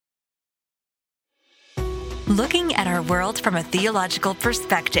Looking at our world from a theological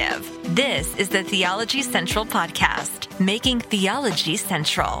perspective. This is the Theology Central Podcast, making theology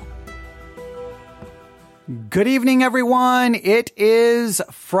central. Good evening, everyone. It is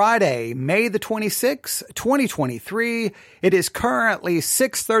Friday, May the 26th, 2023. It is currently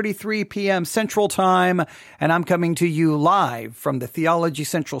 6:33 p.m. Central Time, and I'm coming to you live from the Theology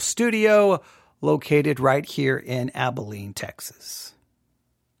Central studio located right here in Abilene, Texas.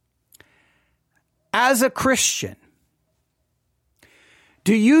 As a Christian,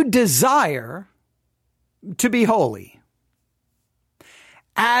 do you desire to be holy?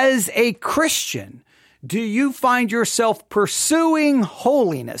 As a Christian, do you find yourself pursuing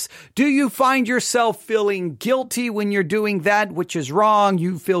holiness? Do you find yourself feeling guilty when you're doing that which is wrong?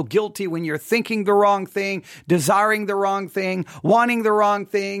 You feel guilty when you're thinking the wrong thing, desiring the wrong thing, wanting the wrong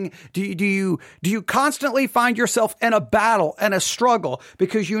thing? Do you constantly find yourself in a battle and a struggle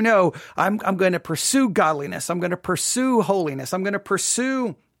because you know, I'm going to pursue godliness. I'm going to pursue holiness. I'm going to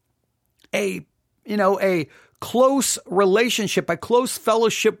pursue a close relationship, a close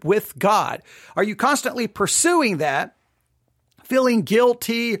fellowship with God? Are you constantly pursuing that, feeling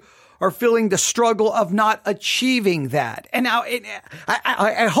guilty or feeling the struggle of not achieving that? And now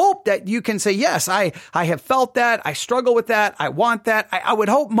I hope that you can say, yes, I have felt that. I struggle with that. I want that. I would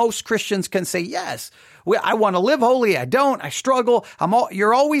hope most Christians can say, yes, I want to live holy. I don't. I struggle.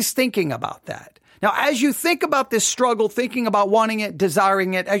 You're always thinking about that. Now, as you think about this struggle, thinking about wanting it,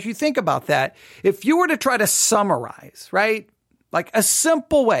 desiring it, as you think about that, if you were to try to summarize, right, like a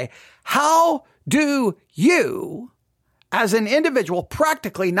simple way, how do you, as an individual,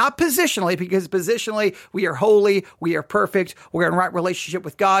 practically, not positionally, because positionally we are holy, we are perfect, we're in right relationship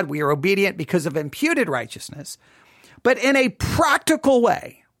with God, we are obedient because of imputed righteousness, but in a practical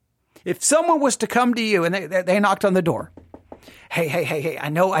way, if someone was to come to you and they knocked on the door, Hey, I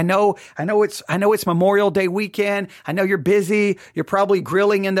know it's Memorial Day weekend. I know you're busy. You're probably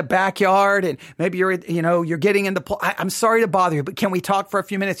grilling in the backyard and maybe you're getting in the pool. I'm sorry to bother you, but can we talk for a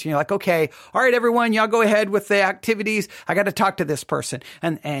few minutes? And you're like, okay, all right, everyone, y'all go ahead with the activities. I got to talk to this person.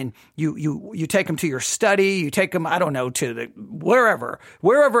 And you take them to your study. You take them, I don't know, to the wherever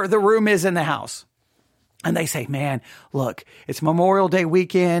the room is in the house. And they say, man, look, it's Memorial Day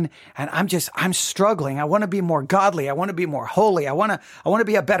weekend and I'm struggling. I want to be more godly. I want to be more holy. I want to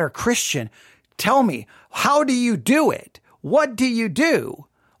be a better Christian. Tell me, how do you do it? What do you do?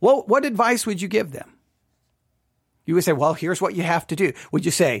 Well, what advice would you give them? You would say, well, here's what you have to do. Would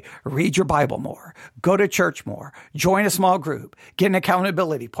you say, read your Bible more, go to church more, join a small group, get an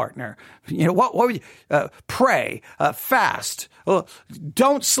accountability partner? What would you, pray, fast,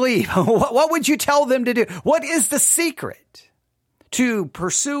 don't sleep? What would you tell them to do? What is the secret to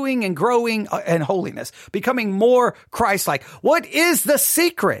pursuing and growing in holiness, becoming more Christ-like? What is the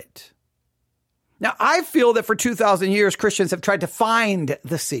secret? Now, I feel that for 2,000 years, Christians have tried to find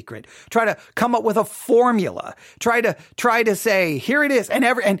the secret, try to come up with a formula, try to say, here it is. And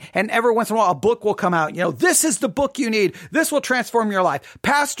every once in a while, a book will come out. This is the book you need. This will transform your life.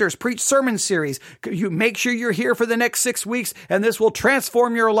 Pastors preach sermon series. You make sure you're here for the next 6 weeks and this will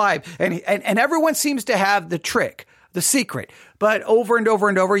transform your life. And everyone seems to have the trick, the secret. But over and over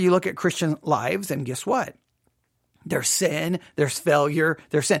and over, you look at Christian lives and guess what? There's sin, there's failure,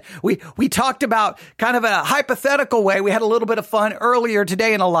 there's sin. We talked about kind of a hypothetical way. We had a little bit of fun earlier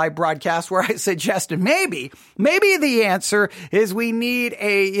today in a live broadcast where I suggested maybe the answer is we need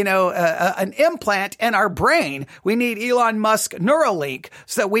an implant in our brain. We need Elon Musk Neuralink.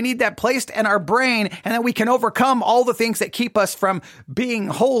 So we need that placed in our brain and then we can overcome all the things that keep us from being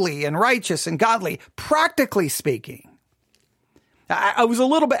holy and righteous and godly, practically speaking. I was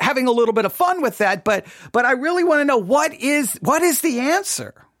having a little bit of fun with that, but I really want to know what is the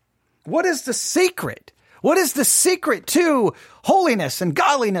answer? What is the secret? What is the secret to holiness and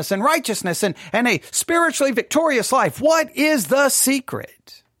godliness and righteousness and a spiritually victorious life? What is the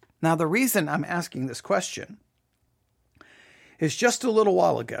secret? Now, the reason I'm asking this question is just a little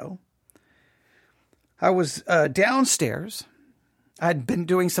while ago, I was downstairs. I'd been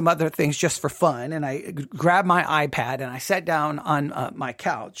doing some other things just for fun, and I grabbed my iPad and I sat down on my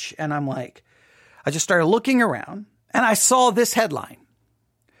couch, and I just started looking around, and I saw this headline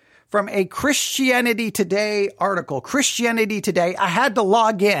from a Christianity Today article. Christianity Today. I had to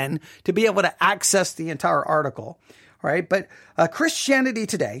log in to be able to access the entire article, all right? But Christianity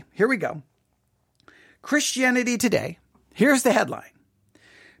Today, here we go. Christianity Today, here's the headline.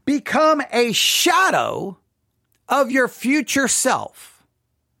 Become a shadow of your future self.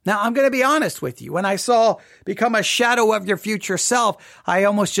 Now, I'm going to be honest with you. When I saw become a shadow of your future self, I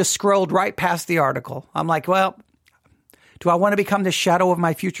almost just scrolled right past the article. I'm like, well, Do I want to become the shadow of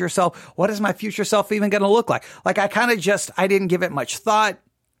my future self? What is my future self even going to look like? Like I didn't give it much thought.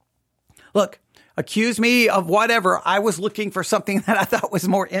 Look, accuse me of whatever. I was looking for something that I thought was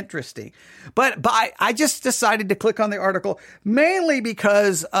more interesting. But I just decided to click on the article mainly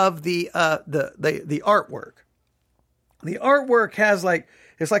because of the artwork. The artwork has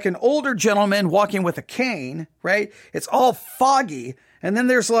it's like an older gentleman walking with a cane, right? It's all foggy. And then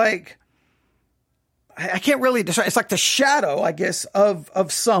there's I can't really describe. It's like the shadow, I guess,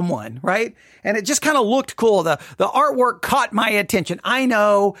 of someone, right? And it just kind of looked cool. The artwork caught my attention. I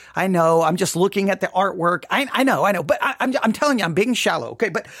know. I'm just looking at the artwork. I know. But I'm telling you, I'm being shallow. Okay.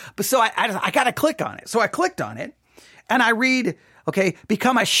 But so I got to click on it. So I clicked on it and I read, okay,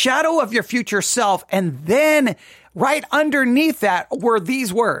 become a shadow of your future self. And then right underneath that were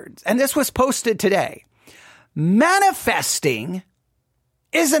these words. And this was posted today. Manifesting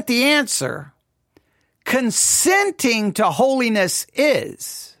isn't the answer. Consenting to holiness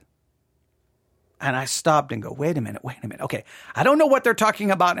is. And I stopped and go, wait a minute. Okay. I don't know what they're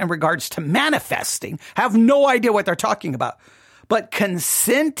talking about in regards to manifesting. I have no idea what they're talking about. But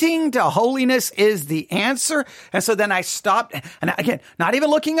consenting to holiness is the answer. And so then I stopped. And again, not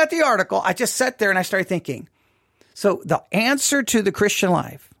even looking at the article. I just sat there and I started thinking. So the answer to the Christian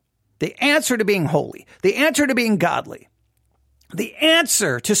life, the answer to being holy, the answer to being godly, the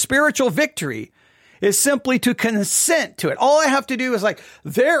answer to spiritual victory is simply to consent to it. All I have to do is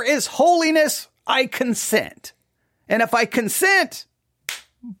there is holiness, I consent. And if I consent,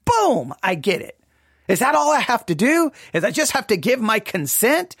 boom, I get it. Is that all I have to do? Is I just have to give my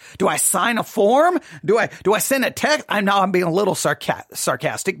consent? Do I sign a form? Do I send a text? I'm being a little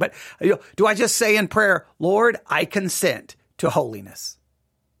sarcastic, but do I just say in prayer, Lord, I consent to holiness?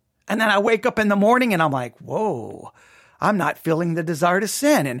 And then I wake up in the morning and I'm like, whoa, I'm not feeling the desire to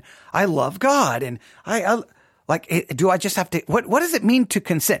sin, and I love God, and do I just have to? What does it mean to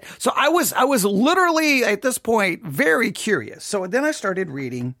consent? So I was literally at this point very curious. So then I started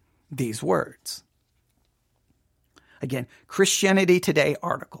reading these words. Again, Christianity Today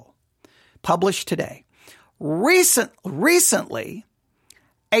article published today. Recently,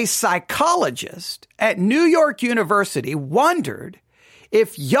 a psychologist at New York University wondered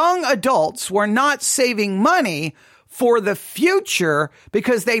if young adults were not saving money for the future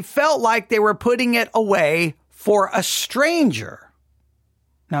because they felt like they were putting it away for a stranger.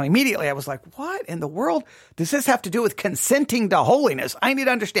 Now, immediately I was like, what in the world does this have to do with consenting to holiness? I need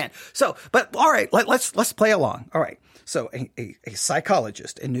to understand. So, but all right, let's play along. All right. So a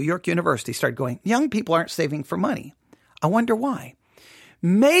psychologist in New York University started going, young people aren't saving for money. I wonder why.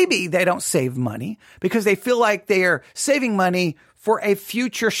 Maybe they don't save money because they feel like they are saving money for a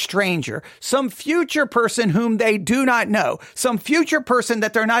future stranger, some future person whom they do not know, some future person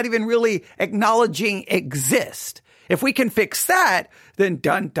that they're not even really acknowledging exist. If we can fix that, then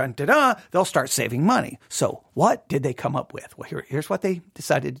they'll start saving money. So what did they come up with? Well, here's what they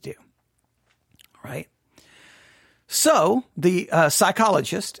decided to do. All right. So the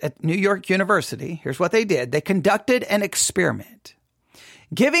psychologist at New York University, here's what they did. They conducted an experiment,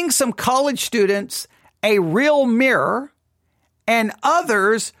 giving some college students a real mirror and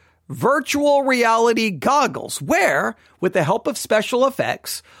others virtual reality goggles where, with the help of special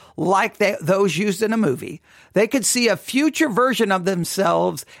effects like those used in a movie, they could see a future version of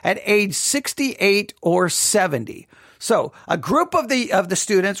themselves at age 68 or 70. So a group of the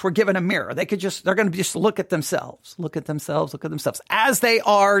students were given a mirror. They're going to just look at themselves as they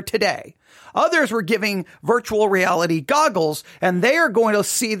are today. Others were giving virtual reality goggles, and they are going to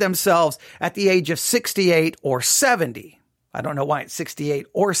see themselves at the age of 68 or 70. I don't know why it's 68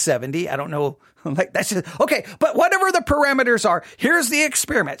 or 70. I don't know. That's just, okay. But whatever the parameters are, here's the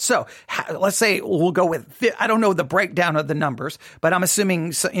experiment. So let's say we'll go with, I don't know the breakdown of the numbers, but I'm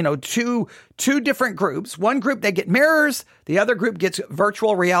assuming, two different groups. One group, they get mirrors. The other group gets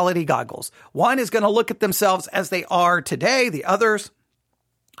virtual reality goggles. One is going to look at themselves as they are today. The others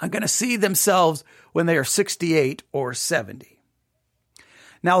are going to see themselves when they are 68 or 70.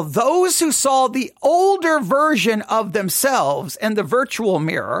 Now, those who saw the older version of themselves in the virtual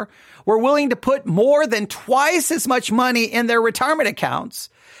mirror were willing to put more than twice as much money in their retirement accounts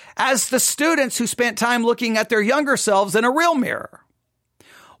as the students who spent time looking at their younger selves in a real mirror.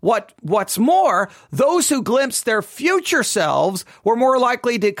 What's more, those who glimpsed their future selves were more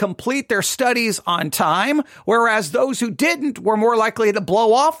likely to complete their studies on time, whereas those who didn't were more likely to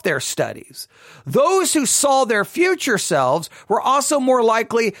blow off their studies. Those who saw their future selves were also more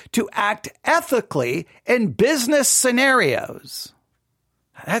likely to act ethically in business scenarios.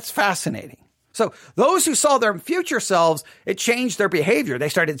 That's fascinating. So those who saw their future selves, it changed their behavior. They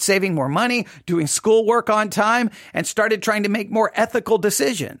started saving more money, doing schoolwork on time, and started trying to make more ethical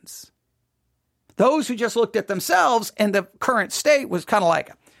decisions. Those who just looked at themselves and the current state was kind of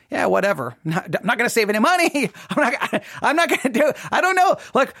like, yeah, whatever. I'm not going to save any money. I'm not going to do it. I don't know.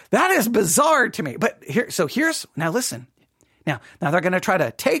 Like, that is bizarre to me. But now listen. Now they're going to try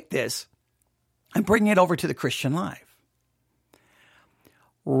to take this and bring it over to the Christian life.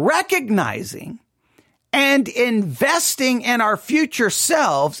 Recognizing and investing in our future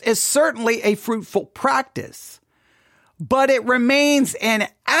selves is certainly a fruitful practice, but it remains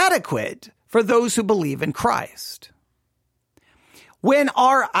inadequate for those who believe in Christ. When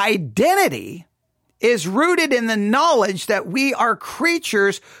our identity is rooted in the knowledge that we are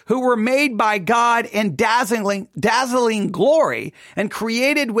creatures who were made by God in dazzling glory and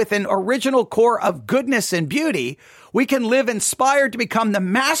created with an original core of goodness and beauty, we can live inspired to become the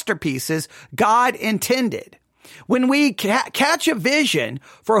masterpieces God intended. When we catch a vision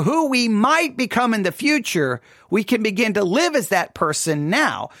for who we might become in the future, we can begin to live as that person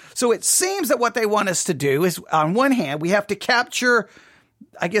now. So it seems that what they want us to do is, on one hand, we have to capture,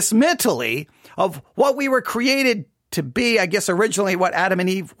 I guess, mentally of what we were created to be, I guess, originally what Adam and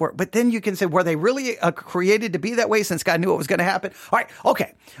Eve were. But then you can say, were they really created to be that way since God knew what was going to happen? All right.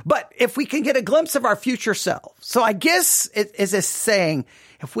 Okay. But if we can get a glimpse of our future selves. So I guess it is a saying,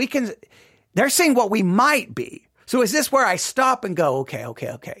 if we can, they're saying what we might be. So is this where I stop and go,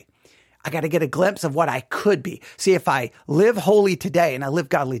 okay. I got to get a glimpse of what I could be. See, if I live holy today and I live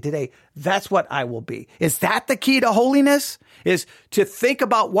godly today, that's what I will be. Is that the key to holiness? Is to think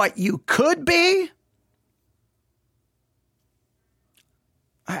about what you could be?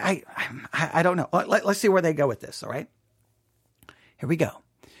 I don't know. Let's see where they go with this. All right. Here we go.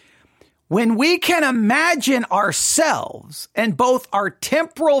 When we can imagine ourselves in both our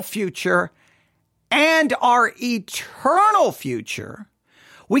temporal future and our eternal future,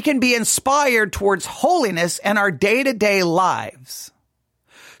 we can be inspired towards holiness in our day-to-day lives.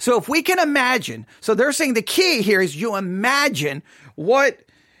 So if we can imagine, so they're saying the key here is you imagine what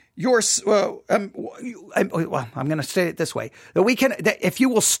your, I'm going to say it this way, that if you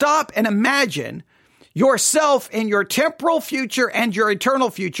will stop and imagine yourself in your temporal future and your eternal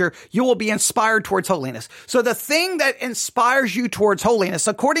future, you will be inspired towards holiness. So the thing that inspires you towards holiness,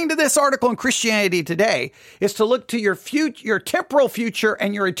 according to this article in Christianity Today, is to look to your temporal future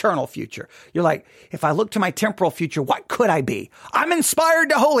and your eternal future. You're like, if I look to my temporal future, what could I be? I'm inspired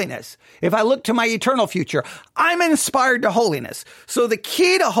to holiness. If I look to my eternal future, I'm inspired to holiness. So the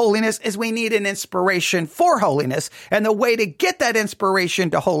key to holiness is we need an inspiration for holiness. And the way to get that inspiration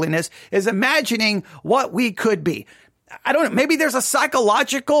to holiness is imagining what we could be. I don't know. Maybe there's a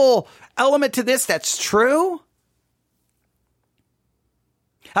psychological element to this that's true.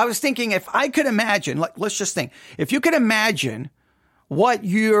 I was thinking if I could imagine, let's just think, if you could imagine what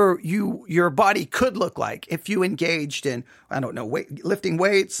your body could look like if you engaged in, I don't know, lifting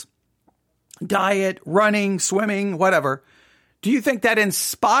weights, diet, running, swimming, whatever, do you think that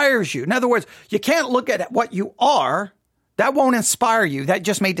inspires you? In other words, you can't look at what you are. That won't inspire you. That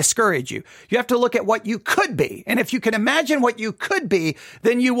just may discourage you. You have to look at what you could be. And if you can imagine what you could be,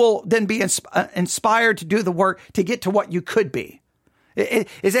 then you will then be inspired to do the work to get to what you could be.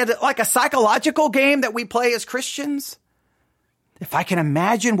 Is it like a psychological game that we play as Christians? If I can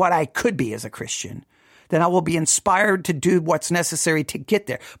imagine what I could be as a Christian, then I will be inspired to do what's necessary to get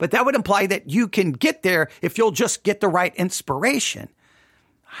there. But that would imply that you can get there if you'll just get the right inspiration.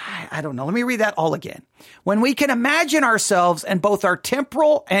 I don't know. Let me read that all again. When we can imagine ourselves in both our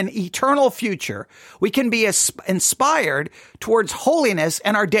temporal and eternal future, we can be inspired towards holiness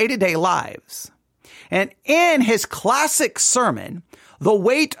in our day-to-day lives. And in his classic sermon, The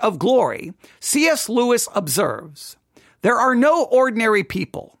Weight of Glory, C.S. Lewis observes, there are no ordinary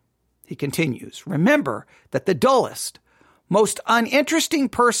people. He continues, remember that the dullest, most uninteresting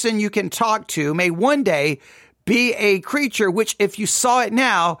person you can talk to may one day be a creature which, if you saw it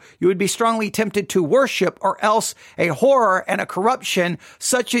now, you would be strongly tempted to worship, or else a horror and a corruption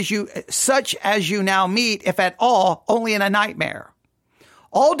such as you now meet, if at all, only in a nightmare.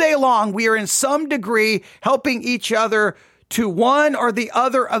 All day long, we are in some degree helping each other to one or the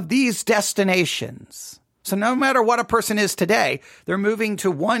other of these destinations. So no matter what a person is today, they're moving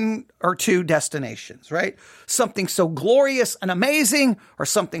to one or two destinations, right? Something so glorious and amazing, or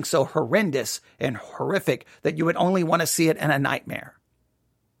something so horrendous and horrific that you would only want to see it in a nightmare.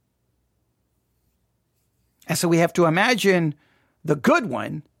 And so we have to imagine the good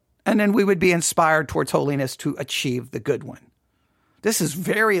one, and then we would be inspired towards holiness to achieve the good one. This is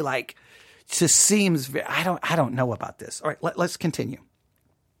very just seems, I don't know about this. All right, let's continue.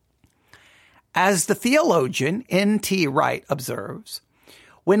 As the theologian N.T. Wright observes,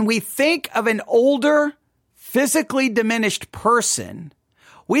 when we think of an older, physically diminished person,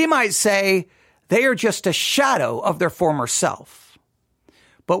 we might say they are just a shadow of their former self.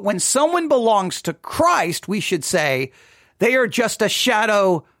 But when someone belongs to Christ, we should say they are just a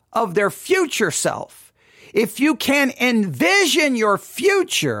shadow of their future self. If you can envision your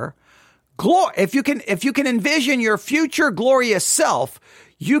future, if you can envision your future glorious self,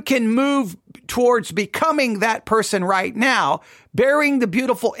 you can move towards becoming that person right now, bearing the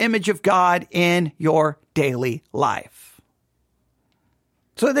beautiful image of God in your daily life.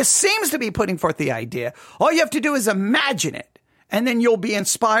 So this seems to be putting forth the idea, all you have to do is imagine it, and then you'll be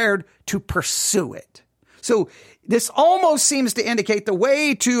inspired to pursue it. So this almost seems to indicate the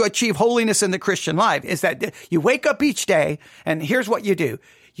way to achieve holiness in the Christian life is that you wake up each day, and here's what you do.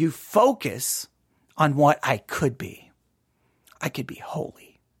 You focus on what I could be. I could be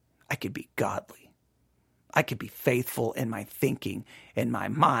holy. I could be godly. I could be faithful in my thinking, in my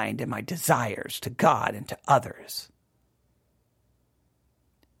mind, and my desires to God and to others.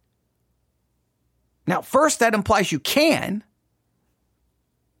 Now, first, that implies you can.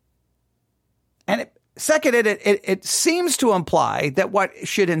 And second, it seems to imply that what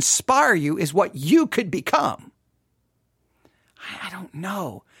should inspire you is what you could become. I don't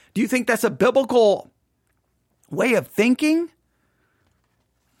know. Do you think that's a biblical way of thinking?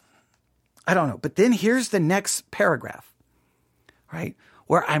 I don't know. But then here's the next paragraph, right?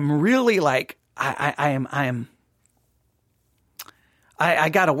 Where I'm really like, I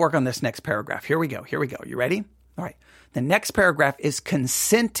got to work on this next paragraph. Here we go. You ready? All right. The next paragraph is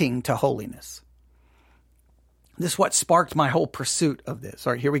consenting to holiness. This is what sparked my whole pursuit of this.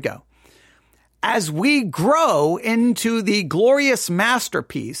 All right, here we go. As we grow into the glorious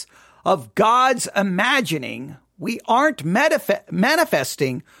masterpiece of God's imagining, we aren't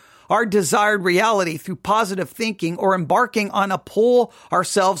manifesting our desired reality through positive thinking or embarking on a pull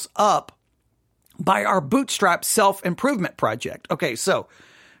ourselves up by our bootstrap self-improvement project. Okay, so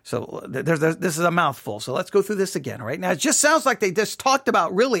this is a mouthful. So let's go through this again, all right? Now, it just sounds like they just talked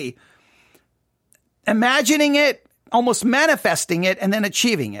about really imagining it, almost manifesting it, and then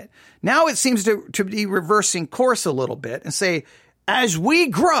achieving it. Now it seems to be reversing course a little bit and say, as we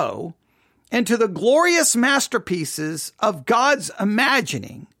grow into the glorious masterpieces of God's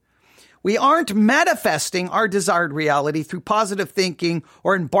imagining, we aren't manifesting our desired reality through positive thinking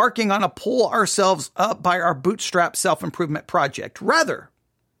or embarking on a pull ourselves up by our bootstrap self-improvement project. Rather,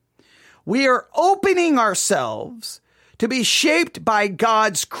 we are opening ourselves to be shaped by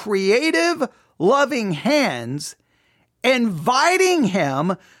God's creative, loving hands, inviting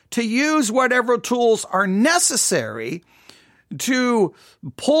Him to use whatever tools are necessary to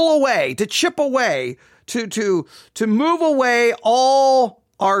pull away, to chip away, to move away all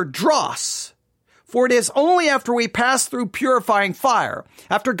our dross. For it is only after we pass through purifying fire,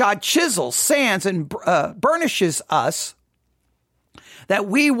 after God chisels, sands, and burnishes us, that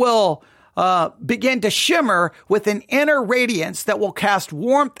we will begin to shimmer with an inner radiance that will cast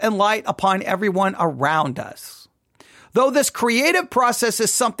warmth and light upon everyone around us. Though this creative process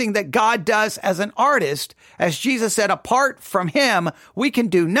is something that God does as an artist, as Jesus said, apart from Him, we can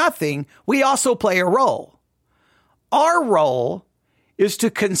do nothing, we also play a role. Our role is to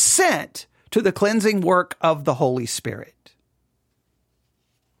consent to the cleansing work of the Holy Spirit.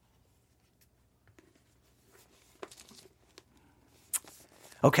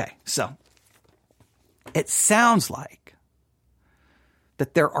 Okay, so it sounds like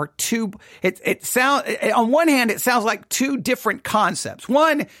that there are two, on one hand, it sounds like two different concepts.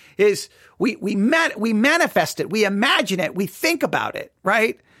 One is we manifest it, we imagine it, we think about it,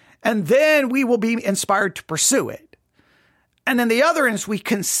 right? And then we will be inspired to pursue it. And then the other is we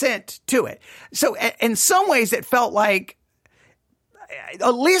consent to it. So in some ways it felt like,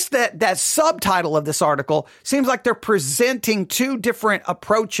 at least that subtitle of this article seems like they're presenting two different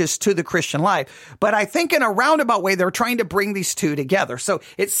approaches to the Christian life. But I think in a roundabout way, they're trying to bring these two together. So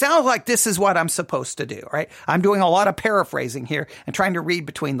it sounds like this is what I'm supposed to do, right? I'm doing a lot of paraphrasing here and trying to read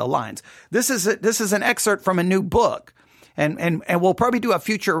between the lines. This is an excerpt from a new book. And we'll probably do a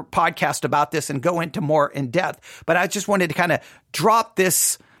future podcast about this and go into more in depth. But I just wanted to kind of drop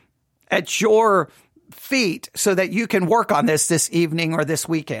this at your feet so that you can work on this evening or this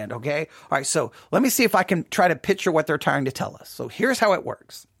weekend, okay? All right, so let me see if I can try to picture what they're trying to tell us. So here's how it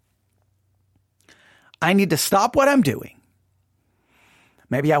works. I need to stop what I'm doing.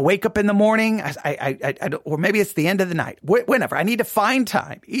 Maybe I wake up in the morning, or maybe it's the end of the night, whenever. I need to find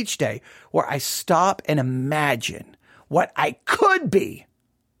time each day where I stop and imagine what I could be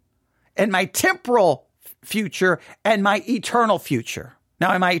in my temporal future and my eternal future.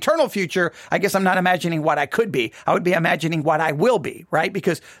 Now, in my eternal future, I guess I'm not imagining what I could be. I would be imagining what I will be, right?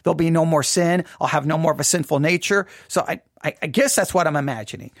 Because there'll be no more sin. I'll have no more of a sinful nature. So I guess that's what I'm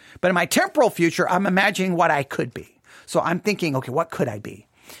imagining. But in my temporal future, I'm imagining what I could be. So I'm thinking, okay, what could I be?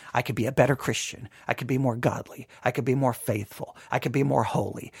 I could be a better Christian. I could be more godly. I could be more faithful. I could be more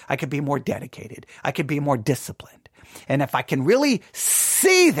holy. I could be more dedicated. I could be more disciplined. And if I can really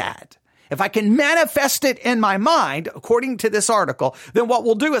see that, if I can manifest it in my mind, according to this article, then what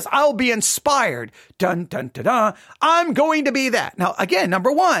we'll do is I'll be inspired. Dun, dun, dun, dun. I'm going to be that. Now, again,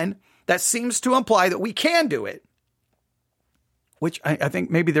 number one, that seems to imply that we can do it, which I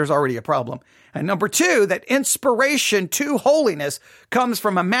think maybe there's already a problem. And number two, that inspiration to holiness comes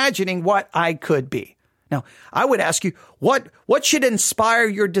from imagining what I could be. Now, I would ask you, what should inspire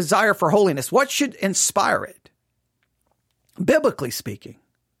your desire for holiness? What should inspire it? Biblically speaking.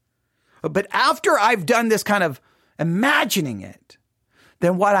 But after I've done this kind of imagining it,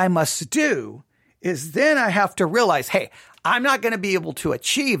 then what I must do is then I have to realize, hey, I'm not going to be able to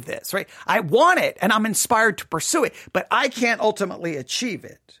achieve this, right? I want it and I'm inspired to pursue it, but I can't ultimately achieve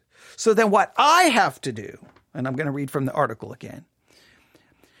it. So then what I have to do, and I'm going to read from the article again,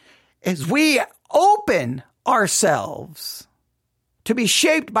 is we open ourselves to be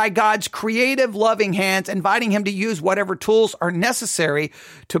shaped by God's creative, loving hands, inviting him to use whatever tools are necessary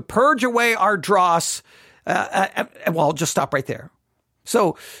to purge away our dross. Well, I'll just stop right there.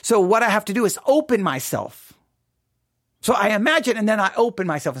 So what I have to do is open myself. So I imagine, and then I open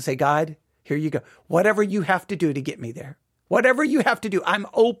myself and say, God, here you go. Whatever you have to do to get me there. Whatever you have to do, I'm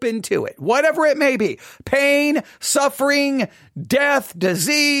open to it. Whatever it may be. Pain, suffering, death,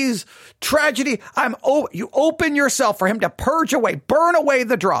 disease, tragedy. You open yourself for him to purge away, burn away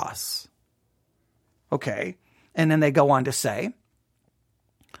the dross. Okay. And then they go on to say,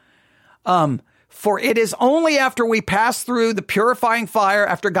 for it is only after we pass through the purifying fire,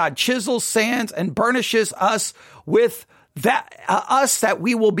 after God chisels, sands, and burnishes us with that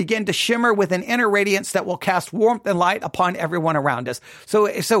we will begin to shimmer with an inner radiance that will cast warmth and light upon everyone around us.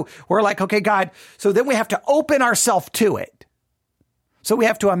 So we're like, okay, God. So then we have to open ourselves to it. So we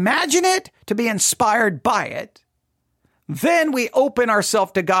have to imagine it, to be inspired by it. Then we open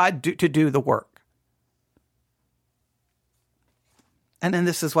ourselves to God to do the work. And then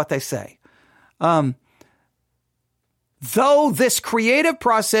this is what they say. Though this creative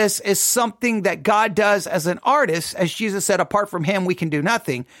process is something that God does as an artist, as Jesus said, apart from him, we can do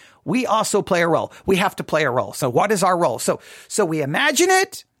nothing. We also play a role. We have to play a role. So what is our role? So we imagine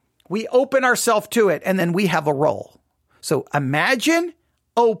it, we open ourselves to it, and then we have a role. So imagine,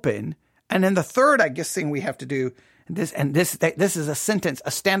 open, and then the third, I guess, thing we have to do, this is a sentence,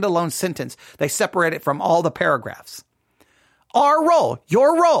 a standalone sentence. They separate it from all the paragraphs. Our role,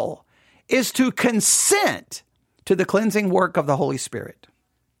 your role, is to consent to the cleansing work of the Holy Spirit.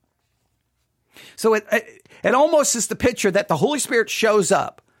 So it almost is the picture that the Holy Spirit shows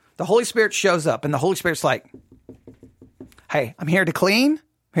up. The Holy Spirit shows up and the Holy Spirit's like, hey, I'm here to clean.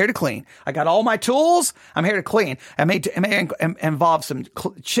 I'm here to clean. I got all my tools. I'm here to clean. It may involve some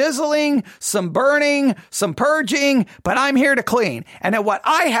chiseling, some burning, some purging, but I'm here to clean. And then what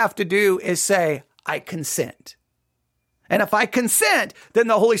I have to do is say, I consent. And if I consent, then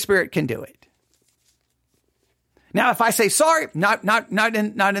the Holy Spirit can do it. Now, if I say sorry, not in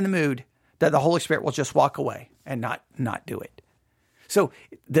the mood, that the Holy Spirit will just walk away and not do it. So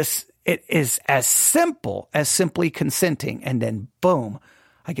it is as simple as simply consenting, and then boom,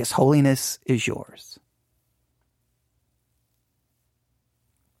 I guess holiness is yours.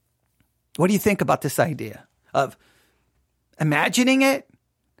 What do you think about this idea of imagining it,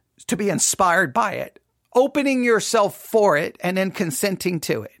 to be inspired by it, opening yourself for it, and then consenting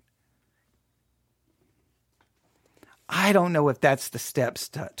to it? I don't know if that's the steps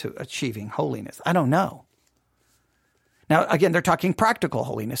to achieving holiness. I don't know. Now, again, they're talking practical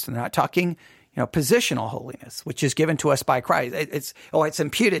holiness. They're not talking, positional holiness, which is given to us by Christ. It's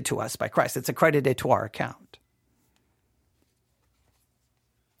imputed to us by Christ. It's accredited to our account.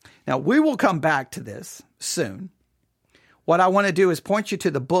 Now, we will come back to this soon. What I want to do is point you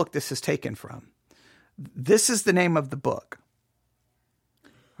to the book this is taken from. This is the name of the book.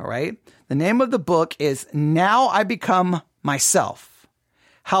 All right. The name of the book is Now I Become Myself.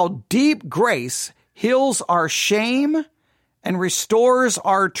 How Deep Grace Heals Our Shame and Restores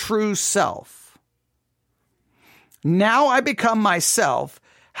Our True Self. Now I Become Myself.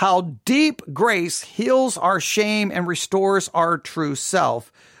 How Deep Grace Heals Our Shame and Restores Our True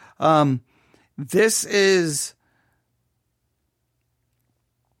Self. This is,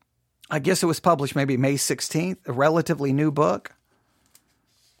 I guess it was published maybe May 16th, a relatively new book.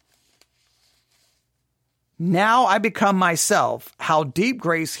 Now I become myself. How deep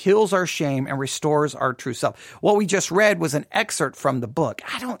grace heals our shame and restores our true self. What we just read was an excerpt from the book.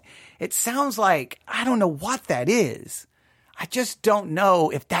 It sounds like, I don't know what that is. I just don't know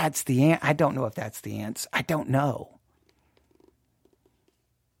if that's the answer. I don't know if that's the answer. I don't know.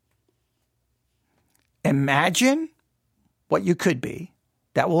 Imagine what you could be.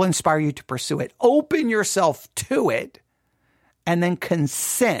 That will inspire you to pursue it. Open yourself to it, and then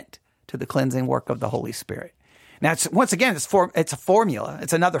consent to the cleansing work of the Holy Spirit. Now, it's a formula.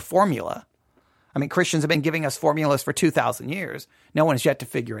 It's another formula. I mean, Christians have been giving us formulas for 2,000 years. No one has yet to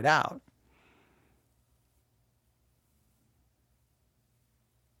figure it out.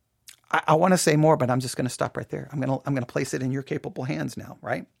 I want to say more, but I'm just going to stop right there. I'm going to place it in your capable hands now,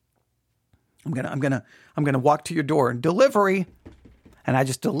 right? I'm going to walk to your door and delivery. And I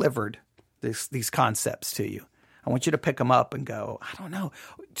just delivered these concepts to you. I want you to pick them up and go, I don't know.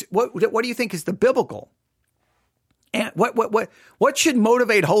 What do you think is the biblical? And what should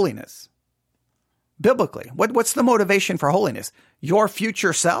motivate holiness? Biblically, what's the motivation for holiness? Your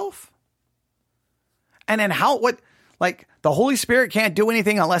future self? And then the Holy Spirit can't do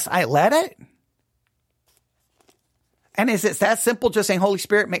anything unless I let it? And is it that simple, just saying, Holy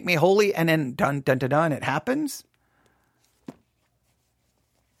Spirit, make me holy, and then done, it happens?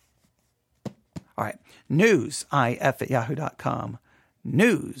 All right. newsif@yahoo.com.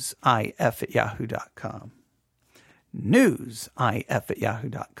 newsif@yahoo.com.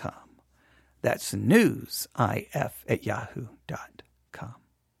 newsif@yahoo.com. That's newsif@yahoo.com.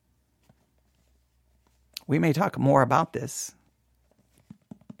 We may talk more about this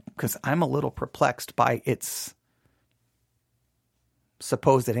because I'm a little perplexed by its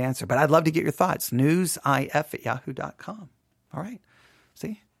supposed answer, but I'd love to get your thoughts. newsif@yahoo.com. All right.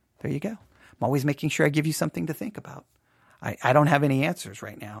 See, there you go. I'm always making sure I give you something to think about. I don't have any answers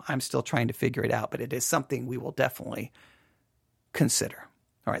right now. I'm still trying to figure it out, but it is something we will definitely consider.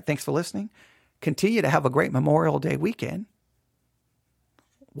 All right. Thanks for listening. Continue to have a great Memorial Day weekend.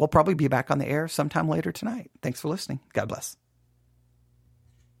 We'll probably be back on the air sometime later tonight. Thanks for listening. God bless.